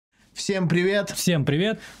Всем привет! Всем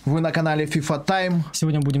привет! Вы на канале FIFA Time.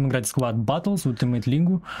 Сегодня будем играть в Squad Battles, Ultimate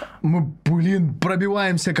лигу. Мы,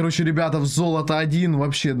 пробиваемся, короче, ребята, в золото 1.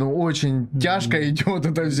 Вообще, очень тяжко идет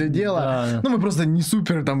это все дело. Да. Мы просто не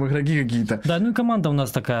супер там игроки какие-то. Да, и команда у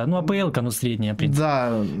нас такая, АПЛ-ка, средняя, в принципе.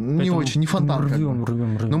 Да, не очень, не фонтан. Рвем.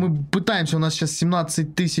 Но мы пытаемся, у нас сейчас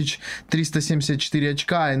 17 374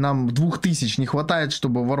 очка, и нам 2000 не хватает,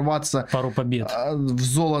 чтобы ворваться пару побед в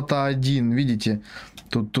золото 1, видите?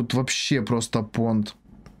 Тут вообще просто понт.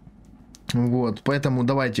 Вот, поэтому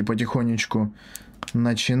давайте потихонечку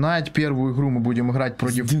начинать. Первую игру мы будем играть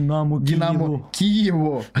против Динамо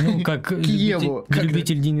Киева. Ну, как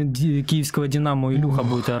любитель киевского Динамо Илюха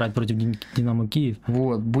будет играть против Динамо Киев.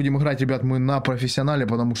 Вот, будем играть, ребят, мы на профессионале,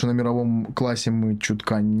 потому что на мировом классе мы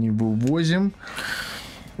чутка не вывозим.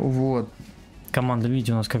 Вот. Команда,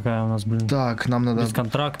 видите, у нас какая у нас, блин. Так, нам надо... Без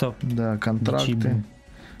контрактов. Да, контракты.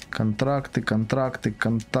 Контракты. А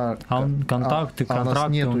у нас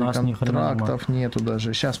нету, у нас контрактов нету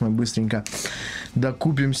даже. Сейчас мы быстренько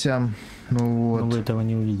докупимся. Вот. Но вы этого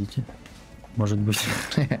не увидите. Может быть.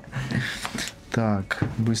 Так,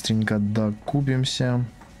 быстренько докупимся.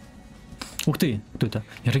 Ух ты, кто это?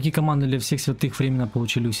 Игроки команды для всех святых временно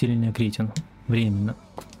получили усиление к рейтингу. Временно.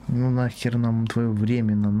 Ну нахер нам твое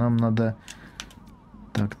временно. Нам надо...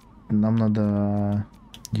 Так, нам надо...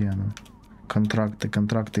 Где оно?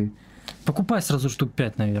 Контракты. Покупай сразу штук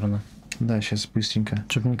 5, наверное. Да, сейчас быстренько.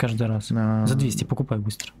 Чтобы не каждый раз. За 200 покупай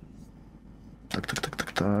быстро.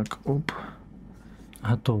 Так. Оп.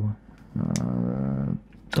 Готово.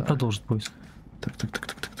 Кто продолжит поиск? Так.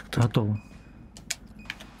 Готово.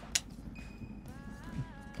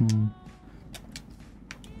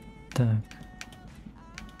 Так.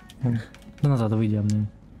 Да назад выйди, обновим.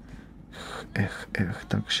 Эх.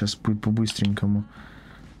 Так, сейчас будет по-быстренькому.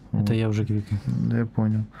 Это вот. я уже квикаю. Да, я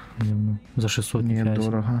понял. За 600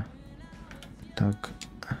 недорого. Так.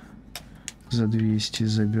 За 200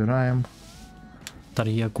 забираем.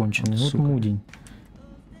 Торги окончены. Вот мудень.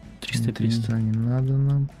 300 не надо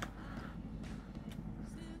нам.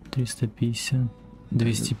 350.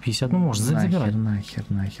 250. Ну, может, забирать. Нахер.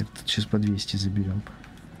 Сейчас по 200 заберем.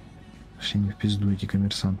 Вообще не в пизду эти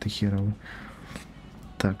коммерсанты херовы.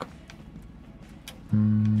 Так.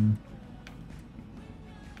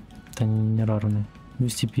 Это не рарные.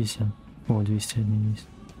 250. О, 201 есть.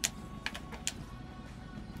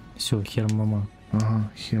 Все, хер мама. Ага,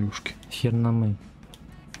 херушки. Хер на мы.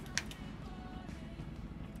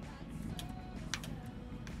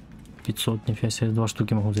 $500, нифига себе, 2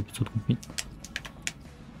 штуки могу за 500 купить.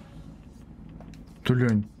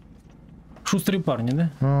 Тулень. Шустрые парни,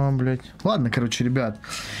 да? Блять. Ладно, короче, ребят.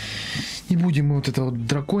 Не будем мы вот это вот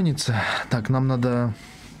дракониться. Так, нам надо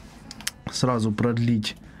сразу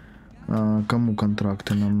продлить. Кому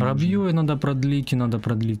контракты нам Рабьё надо продлить, и надо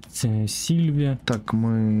продлить Сильве. Так,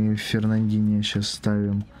 мы Фернандине сейчас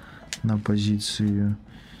ставим на позицию.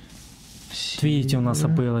 Видите, у нас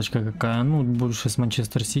АПЛ-очка какая. Ну, больше с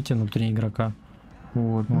Манчестер Сити, но 3 игрока.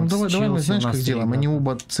 Вот. Ну, давай мы, знаешь, как делаем? Они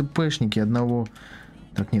оба ЦПшники, одного...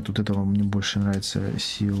 Так, нет, тут этого мне больше нравится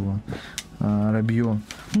Силва. Рабьё.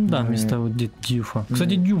 Ну, да, вместо вот Дюфа.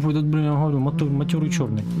 Кстати, Дюф, этот, блин, я говорю, матерый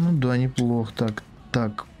черный. Ну да, неплохо.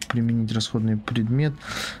 Так, применить расходный предмет.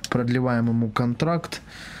 Продлеваем ему контракт.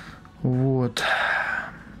 Вот.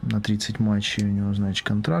 На 30 матчей у него, значит,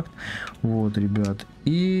 контракт. Вот, ребят.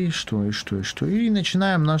 И что? И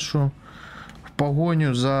начинаем нашу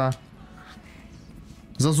погоню за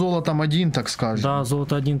золотом 1, так скажем. Да,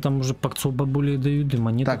 золото 1 там уже пакцов бабули дают, и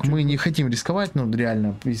монеты. Так, мы не хотим рисковать, но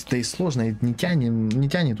реально, это и сложно, и не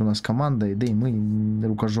тянет у нас команда, да и мы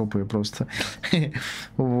рукожопые просто.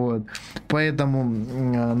 Вот. Поэтому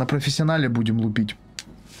на профессионале будем лупить.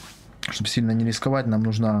 Чтобы сильно не рисковать, нам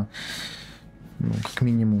нужна, как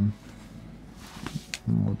минимум,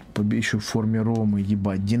 вот, еще в форме Ромы,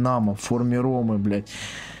 ебать, Динамо в форме Ромы, блядь.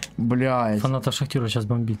 Фаната Шахтера сейчас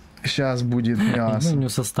бомбит. Сейчас будет мясо. Ну, у него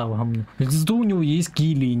состав говно. Зато у него есть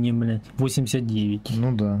Килини, блядь, 89.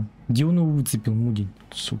 Ну да. Где он его выцепил, мудень?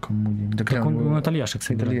 Сука, мудень. Да так он итальяшек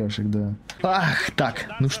сыграл. Итальяшек, да. Ах, так,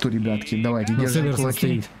 ну что, ребятки, давайте, держим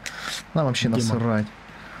кулаки. Нам вообще насрать.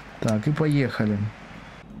 Так, и поехали.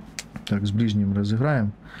 Так, с ближним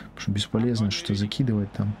разыграем, потому что бесполезно что-то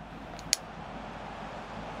закидывать там.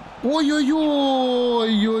 Ой-ой-ой!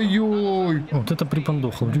 Вот это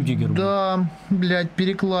припандохал, Рюдигер. Да, блядь,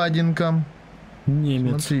 перекладинка.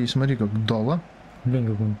 Немец. Смотри, как дала. Блин,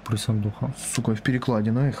 как он присандухал. Сука, в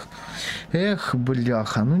перекладину, эх,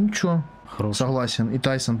 бляха, ну ничего. Хороший. Согласен, и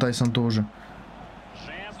Тайсон тоже.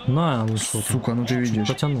 На, высоту. Сука, ну ты видишь.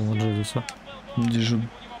 Потянул от Джезуса.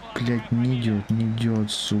 Блядь, не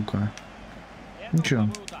идет, сука. Ничего.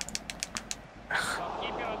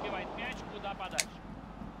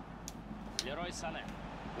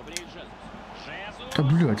 Да,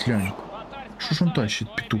 блядь, глянь. Что ж он тащит,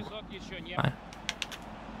 петух?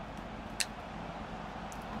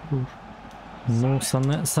 Ну,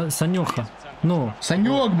 Санёха. Ну.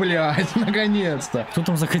 Санек, блядь, наконец-то. Кто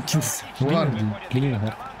там закатился? Варди.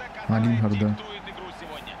 Лингар. А, Лингар, да.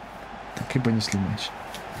 Так и понесли матч.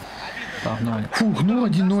 Погнали. Фух, ну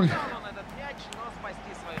 1-0.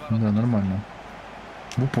 Да, нормально.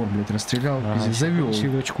 В упор, блядь, расстрелял. Завел.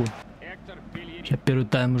 Чувачку. Сейчас первый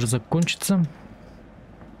тайм уже закончится.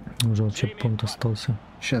 Уже вообще пункт остался.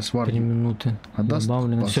 Сейчас Варди 3 минуты. отдаст.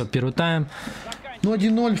 Все, первый тайм. Ну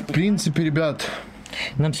 1-0, в принципе, ребят.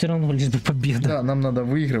 Нам все равно лишь бы победа. Да, нам надо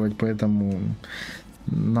выигрывать, поэтому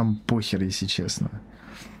нам похер, если честно.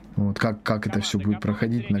 Вот как это все будет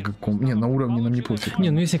проходить, на каком... Не, на уровне нам не пофиг.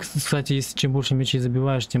 Не, ну если, кстати, если чем больше мячей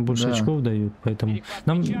забиваешь, тем больше очков дают, поэтому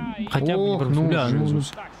нам хотя бы... Ох,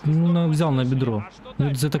 ну, взял на бедро.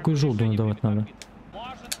 Ну, за такую желтую давать надо.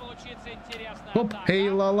 Оп, эй,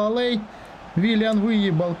 ла-ла-лей. Виллиан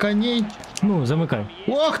выебал коней. Ну, замыкай.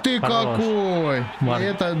 Ох ты какой! Варди.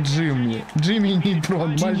 Это Джимми. Джимми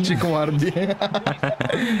Нейтрон, мальчик Варди.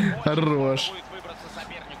 Хорош.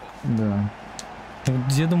 Да.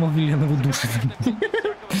 Я думал, Виллиан его душит.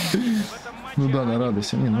 Ну да, на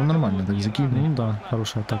радость. Не, ну нормально так закинул. Ну да,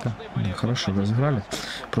 хорошая атака. Да, хорошо разыграли.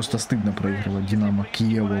 Просто стыдно проигрывать Динамо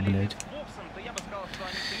Киеву, блядь.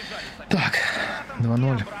 Так,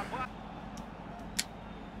 2-0.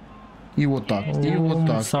 И вот так, и вот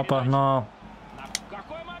так. Погнал.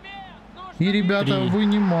 И, ребята, 3.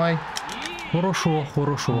 вынимай. Хорошо,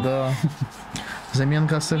 хорошо. Да.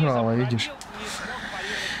 Заменка сыграла, видишь.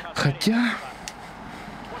 Хотя...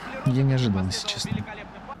 Я не ожидал, если честно.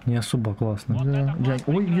 Не особо классно. Да.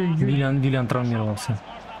 Ой-ой-ой. Виллиан травмировался.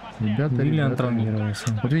 Ребята,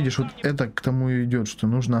 травмировался. Вот видишь, вот это к тому и идет, что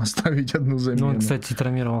нужно оставить одну замену. Ну, он, кстати,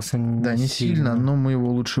 травмировался не сильно, но мы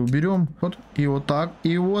его лучше уберем. Вот, и вот так.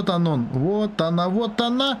 И вот он. Вот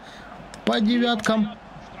она. По девяткам.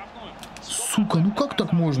 Сука, ну как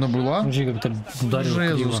так можно было, а? Как-то ударил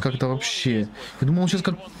Жезус как-то вообще. Я думал, он сейчас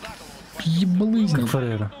как еблызнет.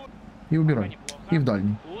 Феррера. И убирай. И в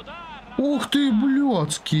дальний. Ух ты,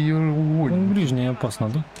 блядский. Он ближний опасно,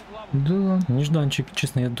 да? Да. Нежданчик,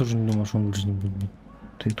 честно, я тоже не думал, что он ближний будет. Да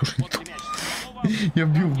я тоже не думал. Я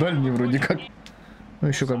бил в дальний вроде как. Ну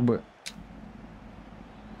еще как бы.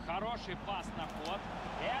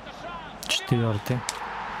 4-й.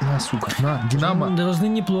 На, сука, на, Динамо. Должны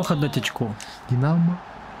неплохо дать очко. Динамо.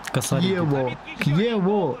 Косарик.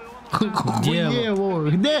 Киево. Где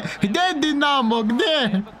Динамо?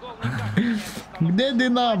 Где? Где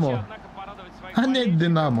Динамо? А нет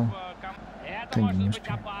Динамо. Да не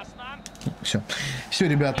успел. Все,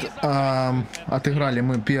 ребят, отыграли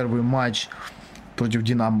мы первый матч против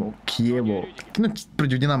Динамо Киева. Ну,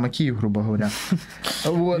 против Динамо Киев, грубо говоря.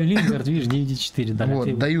 Вот. Лингард, видишь, 9,4 дали.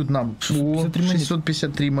 Вот, дают нам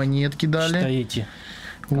 653 монетки дали. Считаете.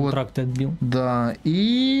 Контракты отбил. Да,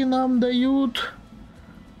 и нам дают...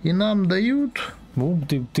 О,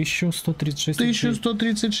 ты 1136.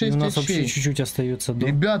 1136. И у нас вообще чуть-чуть остается.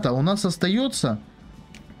 Ребята, у нас остается...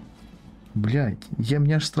 Блять,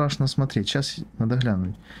 мне аж страшно смотреть. Сейчас надо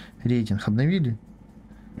глянуть. Рейтинг обновили?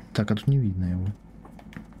 Так, а тут не видно его.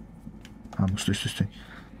 А, ну стой.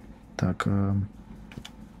 Так.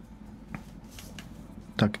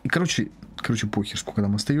 Так, и короче, похер, сколько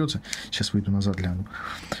там остается. Сейчас выйду назад, гляну.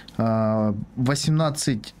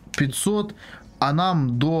 18 500, а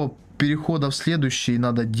нам до перехода в следующий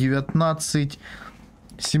надо 19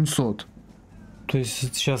 700. То есть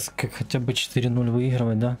сейчас как хотя бы 4-0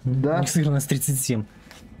 выигрывать, да? Да. Сыгранность 37.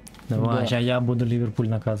 Давай, да. Я буду Ливерпуль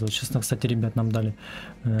наказывать. Честно, кстати, ребят, нам дали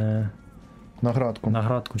наградку.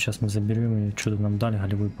 Сейчас мы заберем ее. Что-то нам дали,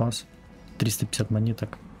 голевой пас. 350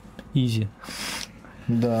 монеток. Изи.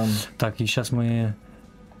 Да. Так, и сейчас мы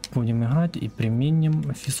будем играть и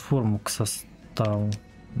применим физформу к составу.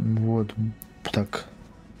 Вот.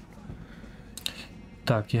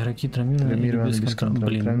 Так, игроки травмированы без контракта.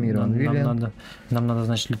 Блин, нам надо,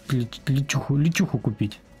 значит, личуху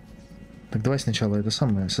купить. Так давай сначала это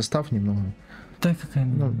самое, состав немного. Да какая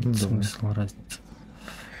смысл, разница.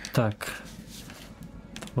 Так,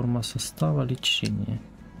 форма состава, лечение.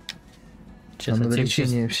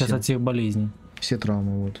 Сейчас от всех болезней. Все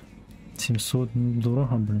травмы, вот. 700,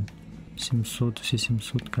 дорого, блин. 700, все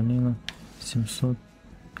 700, колено. 700.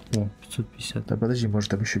 О, 550. Да подожди, может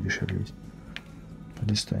там еще дешевле есть.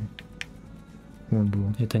 Полистай. Вон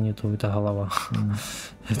было. Это не то, это голова.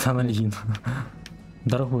 Это анальгин.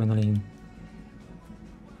 Дорогой анальгин.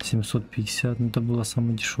 750, ну это было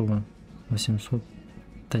самое дешевое. 800.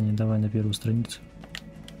 Да не, давай на первую страницу.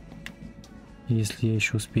 Если я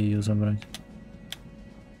еще успею ее забрать.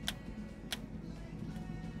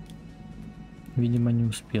 видимо, не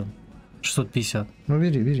успел. 650. Ну,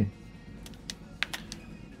 бери.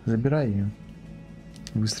 Забирай ее.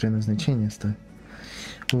 Быстрое назначение ставь.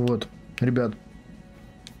 Вот, ребят.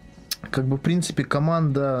 Как бы, в принципе,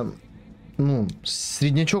 команда... Ну,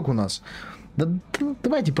 среднячок у нас. Да,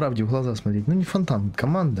 давайте правде в глаза смотреть. Ну, не фонтан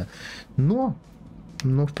команда. Но,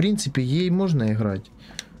 в принципе, ей можно играть.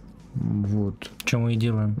 Вот. Что мы и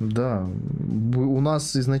делаем. Да. У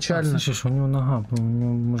нас изначально... слышишь, у него нога, у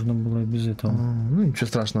него можно было и без этого. Ну, ничего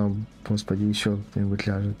страшного, господи, еще кто-нибудь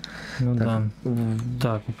ляжет. Ну так, да.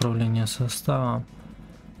 Так, управление составом.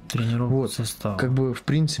 Тренировка вот, состава. Как бы, в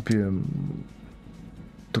принципе,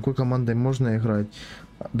 такой командой можно играть.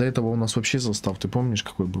 До этого у нас вообще состав, ты помнишь,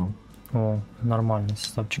 какой был? О, нормальный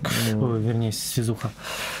составчик. Ой, вернее, связуха.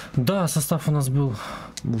 Да, состав у нас был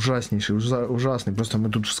ужаснейший, ужасный. Просто мы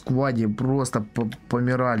тут в скваде просто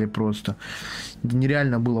помирали просто.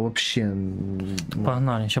 Нереально было вообще.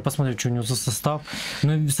 Погнали. Сейчас посмотрим, что у него за состав.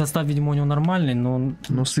 Ну, состав, видимо, у него нормальный,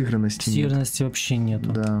 но сыгранности вообще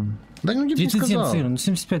нету. Да. Да, ну, 37 сыр, ну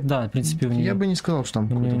 75, да, в принципе, у него. Я бы не сказал, что там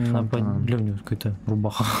какой-то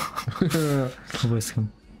рубаха. Вестхэм.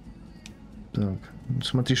 Так,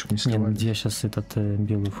 смотри, чтобы не сливали. Нет, я сейчас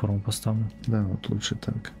белую форму поставлю. Да, вот лучше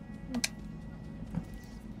так.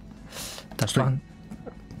 Так, стой.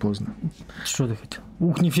 Поздно. Что ты хотел?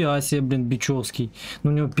 Ух, нифига себе, блин, Бичевский.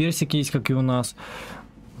 Ну, у него персик есть, как и у нас.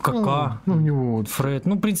 Кака. Ну, у него вот Фред.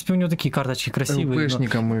 Ну, в принципе, у него такие карточки красивые.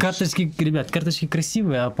 Карточки, ребят, карточки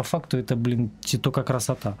красивые, а по факту это, блин, только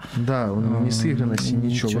красота. Да, он не сыгранности,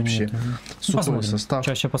 ничего вообще. Сухой состав.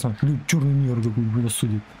 Сейчас посмотрим. Черный мир такой, блин,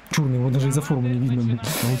 судит. Черный, его даже из-за формы не видно, блин.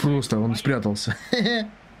 Он спрятался.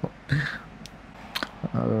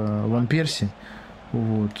 Ван Перси.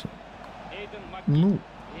 Вот. Ну,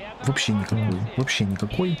 вообще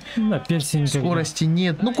никакой. Да, Перси скорости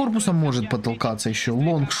нет. Ну, корпусом может потолкаться еще.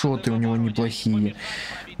 Лонгшоты у него неплохие.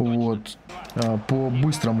 Вот. По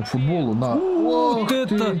быстрому футболу. Вот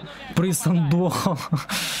это присандол.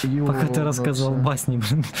 Пока ты рассказывал басни,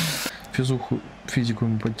 блин. Физику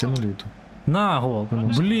ему подтянули эту. На гол,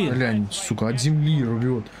 блин. Глянь, сука, от земли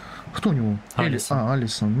рвет. Кто у него?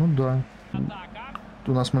 Алисон. Ну да.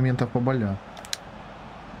 У нас моментов поболя.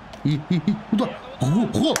 Удар.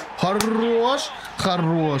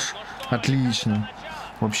 Хорош. Отлично.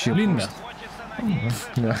 Вообще Линга.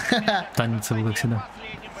 Да. Танец был, как всегда.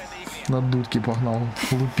 На дудке погнал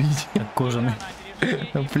лупить. Как кожаный.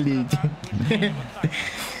 На плети.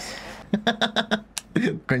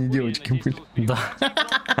 Пока не девочки были. Да.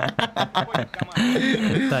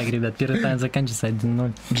 Так, ребят, первый тайм заканчивается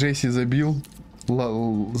 1-0. Джесси забил.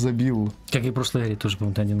 Как и в прошлой игре, тоже,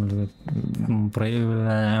 по-моему,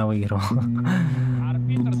 1-0 выиграл.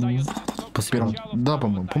 Да,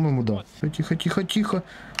 по-моему, да. Тихо.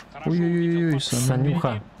 Ой-ой-ой,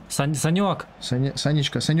 Санюха. Санек.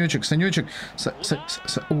 Санечек.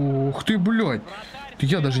 Ух ты, блядь.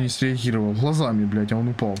 Я даже не среагировал. Глазами, блядь, а он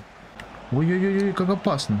упал. Ой-ой-ой, как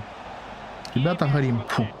опасно. Ребята, горим.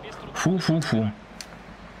 Фу.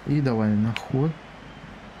 И давай на ход.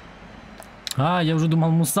 Я уже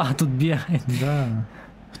думал, Муса тут бегает. Да,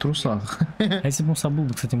 в трусах. А если бы Муса был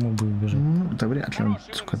бы, кстати, мог бы убежать. Ну, да вряд ли он,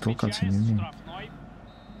 сука, толкаться не умеет.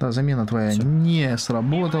 Да, замена твоя не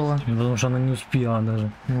сработала. Потому что она не успела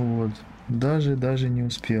даже. Вот, даже не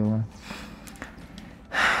успела.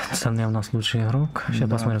 Самый у нас лучший игрок. Сейчас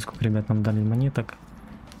посмотрим, сколько ребят нам дали монеток.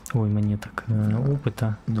 Ой, монеток.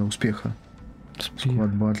 Опыта. Да, успеха.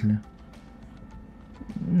 Сквад батли.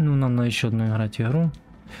 Ну, нам надо еще одну играть игру.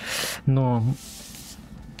 Но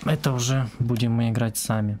это уже будем мы играть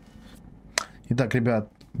сами. Итак, ребят,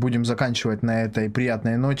 будем заканчивать на этой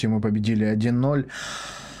приятной ноте. Мы победили 1-0.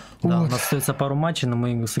 Да, вот. У нас остается пару матчей, но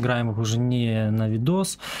мы сыграем их уже не на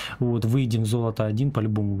видос. Вот, выйдем в золото 1,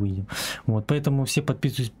 по-любому выйдем. Вот, поэтому все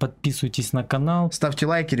подписывайтесь на канал. Ставьте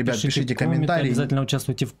лайки, ребят, пишите комментарии. Обязательно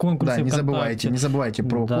участвуйте в конкурсе. Да, не забывайте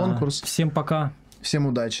про конкурс. Всем пока. Всем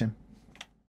удачи.